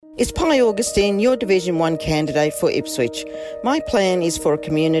It's Pi Augustine, your Division 1 candidate for Ipswich. My plan is for a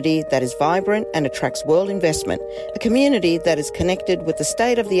community that is vibrant and attracts world investment, a community that is connected with the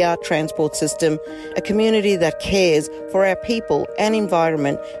state-of-the-art transport system, a community that cares for our people and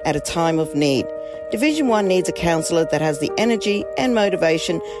environment at a time of need. Division 1 needs a councillor that has the energy and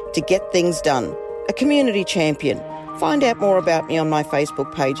motivation to get things done, a community champion. Find out more about me on my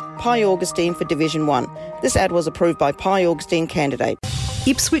Facebook page, Pi Augustine for Division 1. This ad was approved by Pi Augustine candidate.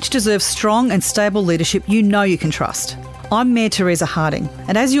 Ipswich deserves strong and stable leadership you know you can trust. I'm Mayor Teresa Harding,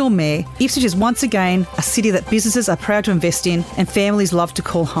 and as your Mayor, Ipswich is once again a city that businesses are proud to invest in and families love to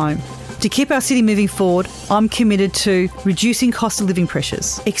call home. To keep our city moving forward, I'm committed to reducing cost of living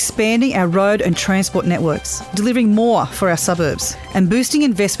pressures, expanding our road and transport networks, delivering more for our suburbs, and boosting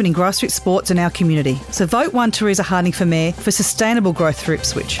investment in grassroots sports in our community. So vote 1 Teresa Harding for Mayor for sustainable growth for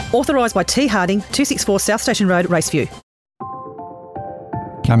Ipswich. Authorised by T Harding, 264 South Station Road, Raceview.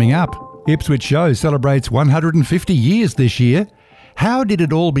 Coming up, Ipswich Show celebrates 150 years this year. How did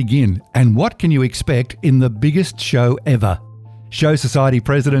it all begin, and what can you expect in the biggest show ever? Show Society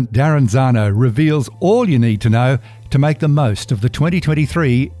President Darren Zano reveals all you need to know to make the most of the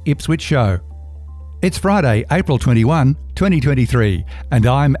 2023 Ipswich Show. It's Friday, April 21, 2023, and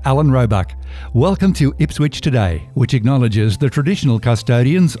I'm Alan Roebuck. Welcome to Ipswich Today, which acknowledges the traditional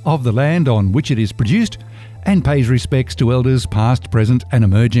custodians of the land on which it is produced and pays respects to elders past, present and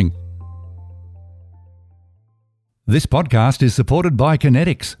emerging. This podcast is supported by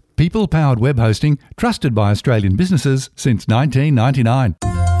Kinetics, people-powered web hosting trusted by Australian businesses since 1999.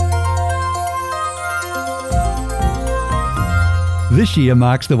 This year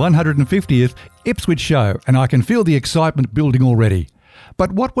marks the 150th Ipswich Show, and I can feel the excitement building already.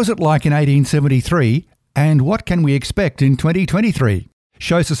 But what was it like in 1873, and what can we expect in 2023?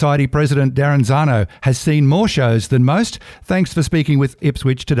 Show Society President Darren Zano has seen more shows than most. Thanks for speaking with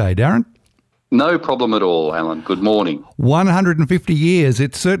Ipswich Today, Darren. No problem at all, Alan. Good morning. 150 years,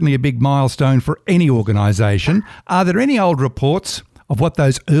 it's certainly a big milestone for any organisation. Are there any old reports of what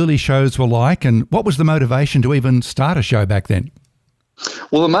those early shows were like, and what was the motivation to even start a show back then?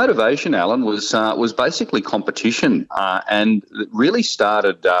 Well, the motivation, Alan, was basically competition, and it really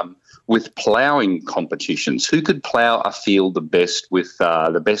started with ploughing competitions. Who could plough a field the best with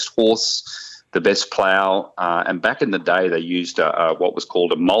the best horse, the best plough? And back in the day, they used what was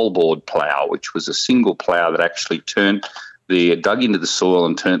called a moldboard plough, which was a single plough that actually dug into the soil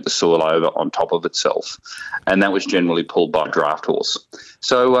and turned the soil over on top of itself. And that was generally pulled by a draft horse.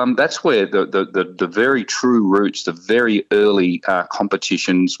 So that's where the very true roots, the very early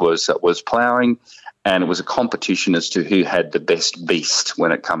competitions was ploughing, and it was a competition as to who had the best beast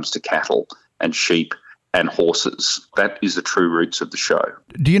when it comes to cattle and sheep and horses. That is the true roots of the show.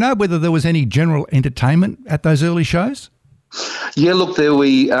 Do you know whether there was any general entertainment at those early shows? Yeah, look,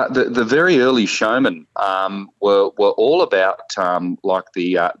 the very early showmen were all about like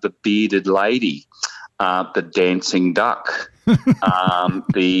the bearded lady, the dancing duck,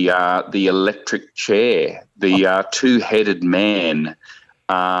 the electric chair, the two-headed man,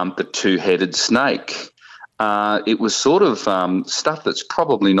 the two-headed snake. It was sort of stuff that's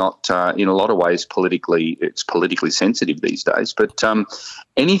probably not, in a lot of ways, politically sensitive these days. But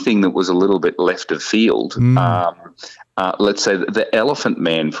anything that was a little bit left of field. Let's say the Elephant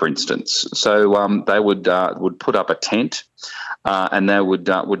Man, for instance. So they would put up a tent, and they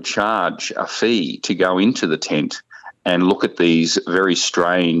would charge a fee to go into the tent and look at these very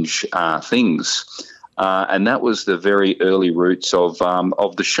strange things. And that was the very early roots of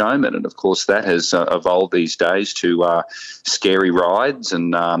the showman, and of course that has evolved these days to scary rides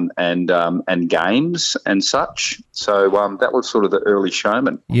and games and such. So that was sort of the early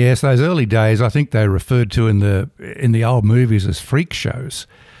showman. Yes, those early days, I think they referred to in the old movies as freak shows,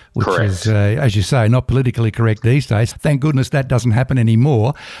 which correct. Is, as you say, not politically correct these days. Thank goodness that doesn't happen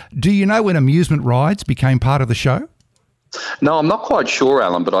anymore. Do you know when amusement rides became part of the show? No, I'm not quite sure,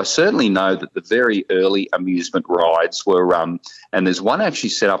 Alan, but I certainly know that the very early amusement rides were, and there's one actually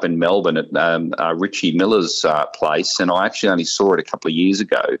set up in Melbourne at Richie Miller's place, and I actually only saw it a couple of years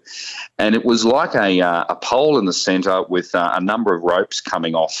ago. And it was like a pole in the centre with a number of ropes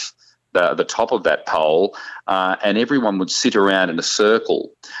coming off the top of that pole, and everyone would sit around in a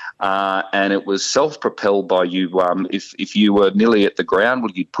circle. And it was self-propelled by you. If you were nearly at the ground,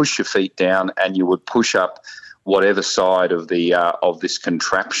 well, you'd push your feet down and you would push up whatever side of the of this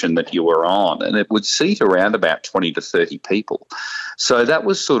contraption that you were on, and it would seat around about 20 to 30 people. So that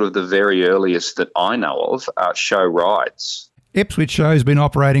was sort of the very earliest that I know of show rides. Ipswich Show has been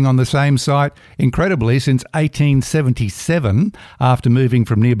operating on the same site, incredibly, since 1877, after moving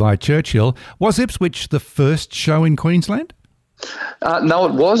from nearby Churchill. Was Ipswich the first show in Queensland? No,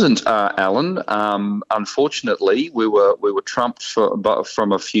 it wasn't, Alan. Unfortunately, we were trumped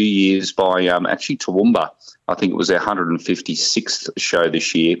from a few years by actually Toowoomba. I think it was our 156th show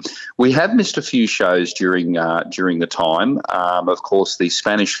this year. We have missed a few shows during the time. Of course, the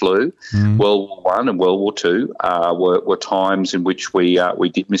Spanish flu, World War One and World War Two were times in which we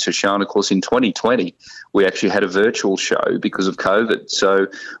did miss a show. And of course, in 2020, we actually had a virtual show because of COVID. So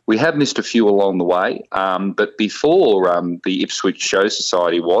we have missed a few along the way. But before the Ipswich Show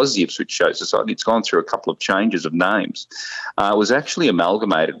Society was the Ipswich Show Society, it's gone through a couple of changes of names. It was actually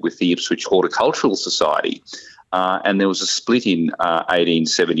amalgamated with the Ipswich Horticultural Society. And there was a split in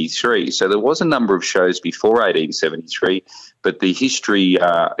 1873. So there was a number of shows before 1873, but the history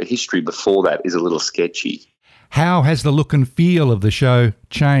before that is a little sketchy. How has the look and feel of the show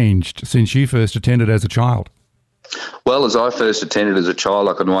changed since you first attended as a child? Well, as I first attended as a child,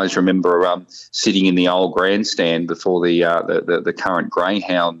 I can always remember sitting in the old grandstand before the current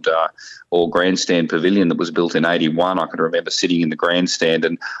Greyhound or grandstand pavilion that was built in 81. I can remember sitting in the grandstand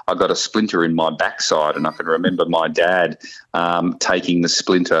and I got a splinter in my backside, and I can remember my dad taking the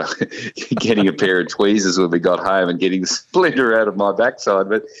splinter, getting a pair of tweezers when we got home and getting the splinter out of my backside.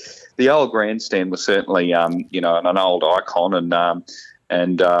 But the old grandstand was certainly, an old icon,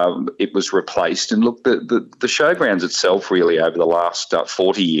 and it was replaced. And look, the showgrounds itself really over the last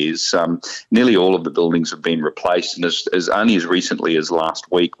 40 years, nearly all of the buildings have been replaced. And as only as recently as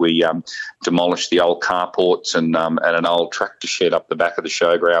last week, we demolished the old carports and an old tractor shed up the back of the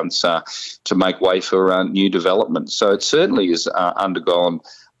showgrounds to make way for new development. So it certainly has undergone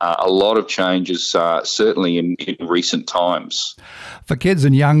a lot of changes, certainly in recent times. For kids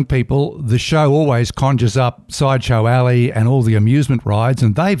and young people, the show always conjures up Sideshow Alley and all the amusement rides,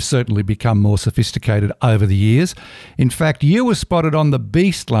 and they've certainly become more sophisticated over the years. In fact, you were spotted on the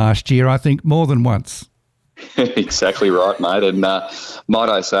Beast last year, I think, more than once. Exactly right, mate. And might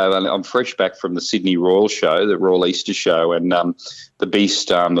I say, I'm fresh back from the Sydney Royal Show, the Royal Easter Show, and the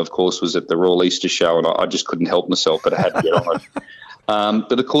Beast, of course, was at the Royal Easter Show, and I just couldn't help myself, but I had to get on it.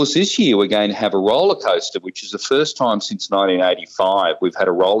 But, of course, this year we're going to have a roller coaster, which is the first time since 1985 we've had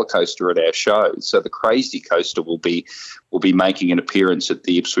a roller coaster at our show. So the Crazy Coaster will be making an appearance at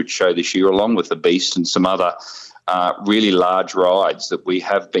the Ipswich Show this year, along with the Beast and some other really large rides that we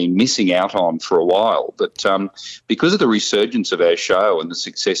have been missing out on for a while. But because of the resurgence of our show and the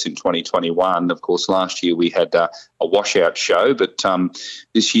success in 2021, of course, last year we had a washout show, but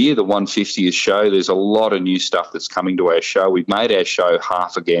this year, the 150th show, there's a lot of new stuff that's coming to our show. We've made our show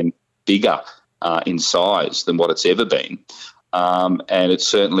half again bigger in size than what it's ever been. And it's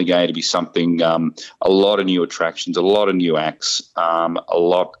certainly going to be something, a lot of new attractions, a lot of new acts, a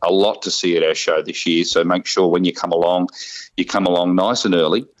lot to see at our show this year. So make sure when you come along nice and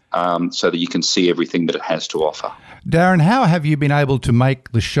early so that you can see everything that it has to offer. Darren, how have you been able to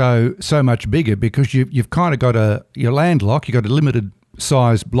make the show so much bigger? Because you've kind of got you're landlocked, you've got a limited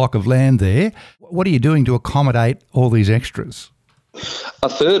size block of land there. What are you doing to accommodate all these extras? A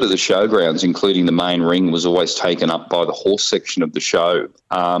third of the showgrounds, including the main ring, was always taken up by the horse section of the show.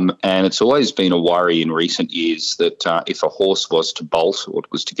 And it's always been a worry in recent years that if a horse was to bolt or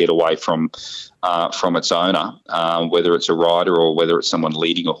was to get away from its owner, whether it's a rider or whether it's someone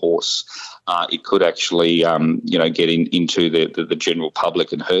leading a horse, it could actually, get into the general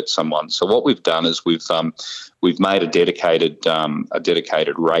public and hurt someone. So what we've done is we've made a dedicated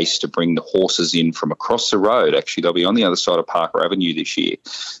race to bring the horses in from across the road. Actually, they'll be on the other side of Parker Avenue this year.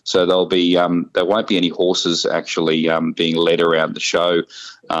 So there won't be any horses actually being led around the show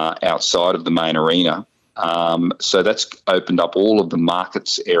outside of the main arena. So that's opened up all of the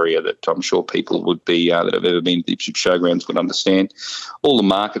markets area that I'm sure people would be that have ever been to the Ipswich Showgrounds would understand. All the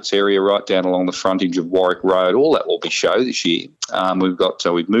markets area right down along the frontage of Warwick Road, all that will be show this year.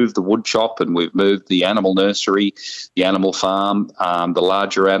 We've moved the wood shop and we've moved the animal nursery, the animal farm, the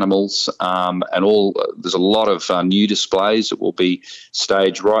larger animals, and all. There's a lot of new displays that will be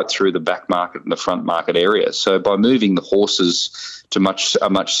staged right through the back market and the front market area. So by moving the horses to a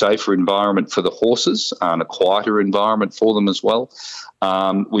much safer environment for the horses and a quieter environment for them as well,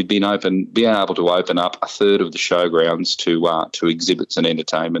 we've been able to open up a third of the showgrounds to exhibits and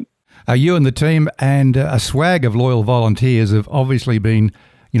entertainment. You and the team and a swag of loyal volunteers have obviously been,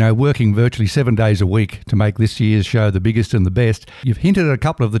 working virtually 7 days a week to make this year's show the biggest and the best. You've hinted at a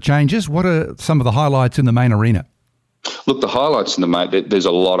couple of the changes. What are some of the highlights in the main arena? Look, the highlights in the main, there's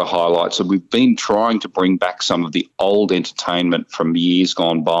a lot of highlights. And we've been trying to bring back some of the old entertainment from years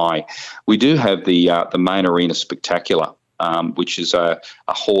gone by. We do have the main arena spectacular, which is a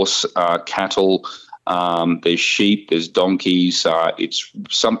horse, cattle, there's sheep, there's donkeys. It's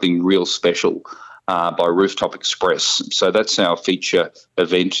something real special. by Rooftop Express. So that's our feature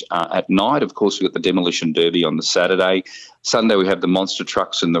event at night. Of course, we've got the Demolition Derby on the Saturday. Sunday, we have the monster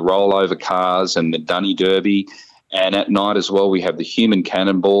trucks and the rollover cars and the Dunny Derby. And at night as well, we have the Human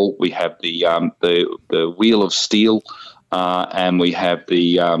Cannonball. We have the Wheel of Steel. And we have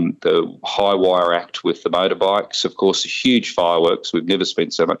the high wire act with the motorbikes. Of course, the huge fireworks. We've never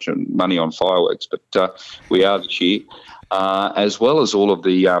spent so much money on fireworks, but we are this year. As well as all of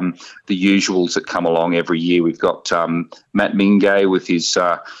the usuals that come along every year. We've got Matt Mingay with his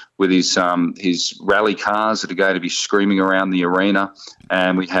rally cars that are going to be screaming around the arena,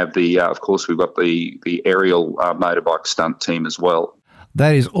 and we have of course we've got the aerial motorbike stunt team as well.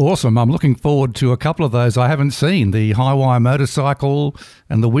 That is awesome. I'm looking forward to a couple of those I haven't seen. The high wire motorcycle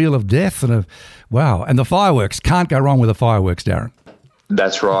and the Wheel of Death. And the fireworks. Can't go wrong with the fireworks, Darren.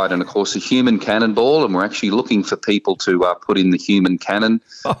 That's right. And, of course, the Human Cannonball. And we're actually looking for people to put in the human cannon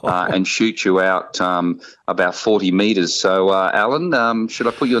and shoot you out about 40 metres. So, Alan, should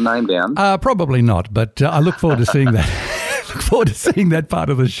I put your name down? Probably not, but I look forward to seeing that. Look forward to seeing that part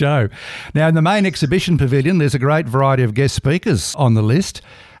of the show. Now, in the main exhibition pavilion, there's a great variety of guest speakers on the list,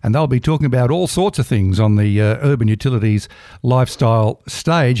 and they'll be talking about all sorts of things on the urban utilities lifestyle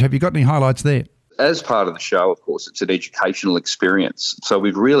stage. Have you got any highlights there? As part of the show, of course, it's an educational experience. So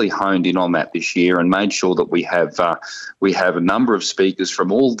we've really honed in on that this year and made sure that we have a number of speakers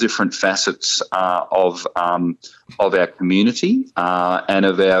from all different facets of our community and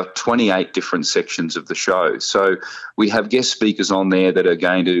of our 28 different sections of the show. So we have guest speakers on there that are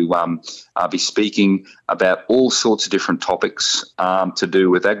going to be speaking about all sorts of different topics to do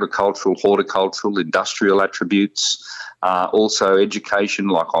with agricultural, horticultural, industrial attributes. Also education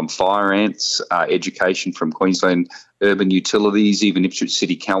like on fire ants, education from Queensland Urban Utilities, even Ipswich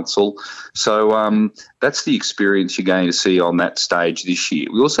City Council. So that's the experience you're going to see on that stage this year.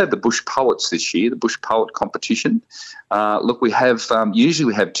 We also have the Bush Poets this year, the Bush Poet competition. We have usually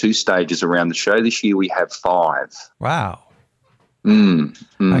we have 2 stages around the show. This year we have 5. Wow.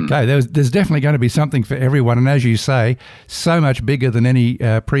 Okay, there's definitely going to be something for everyone, and as you say, so much bigger than any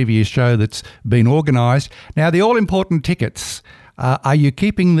previous show that's been organised. Now, the all-important tickets, are you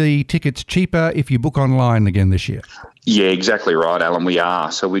keeping the tickets cheaper if you book online again this year? Yeah, exactly right, Alan, we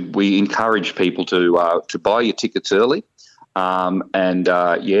are. So we encourage people to buy your tickets early and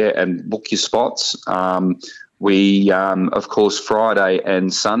book your spots. We, of course, Friday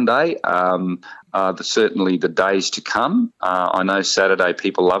and Sunday certainly the days to come. I know Saturday,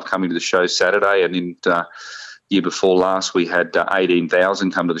 people love coming to the show Saturday, and in year before last we had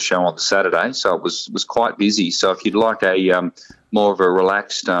 18,000 come to the show on the Saturday, so it was quite busy. So if you'd like a more of a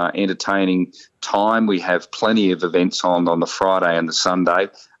relaxed, entertaining time, we have plenty of events on the Friday and the Sunday,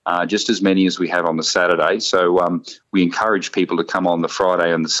 just as many as we have on the Saturday. So we encourage people to come on the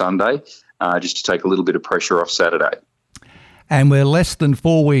Friday and the Sunday just to take a little bit of pressure off Saturday. And we're less than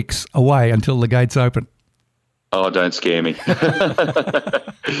 4 weeks away until the gates open. Oh, don't scare me.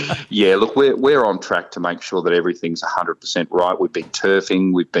 Yeah, look, we're on track to make sure that everything's 100% right. We've been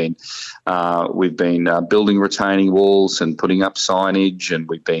turfing, we've been building retaining walls and putting up signage, and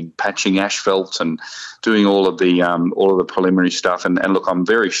we've been patching asphalt and doing all of the preliminary stuff. And look, I'm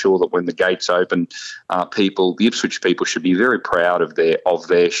very sure that when the gates open, the Ipswich people should be very proud of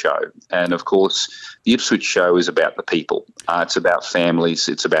their show. And of course, the Ipswich Show is about the people. It's about families.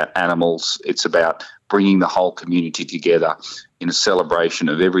 It's about animals. It's about bringing the whole community together in a celebration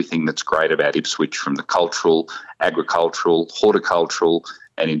of everything that's great about Ipswich, from the cultural, agricultural, horticultural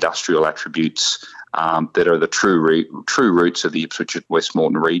and industrial attributes that are the true roots of the Ipswich and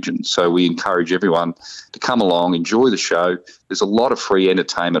Westmoreland region. So we encourage everyone to come along, enjoy the show. There's a lot of free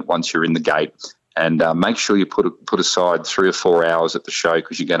entertainment once you're in the gate, and make sure you put aside 3 or 4 hours at the show,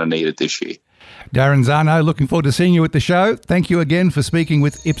 because you're going to need it this year. Darren Zano, looking forward to seeing you at the show. Thank you again for speaking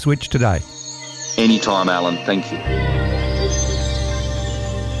with Ipswich Today. Anytime, Alan. Thank you.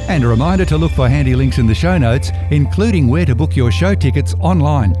 And a reminder to look for handy links in the show notes, including where to book your show tickets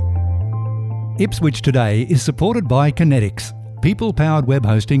online. Ipswich Today is supported by Kinetics, people-powered web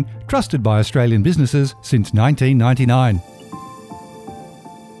hosting trusted by Australian businesses since 1999.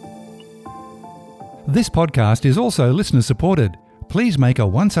 This podcast is also listener-supported. Please make a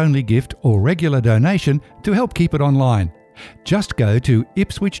once-only gift or regular donation to help keep it online. Just go to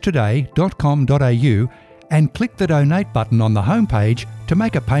ipswichtoday.com.au and click the donate button on the homepage to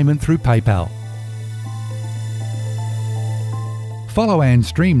make a payment through PayPal. Follow and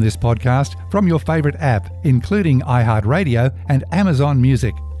stream this podcast from your favourite app, including iHeartRadio and Amazon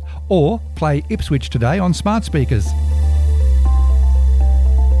Music, or play Ipswich Today on smart speakers.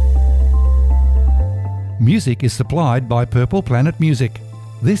 Music is supplied by Purple Planet Music.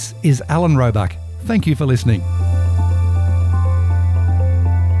 This is Alan Roebuck. Thank you for listening.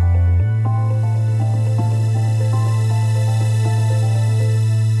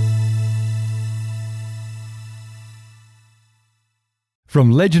 From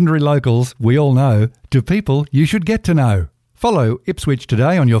legendary locals we all know to people you should get to know. Follow Ipswich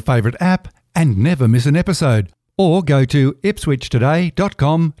Today on your favourite app and never miss an episode. Or go to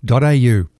ipswichtoday.com.au.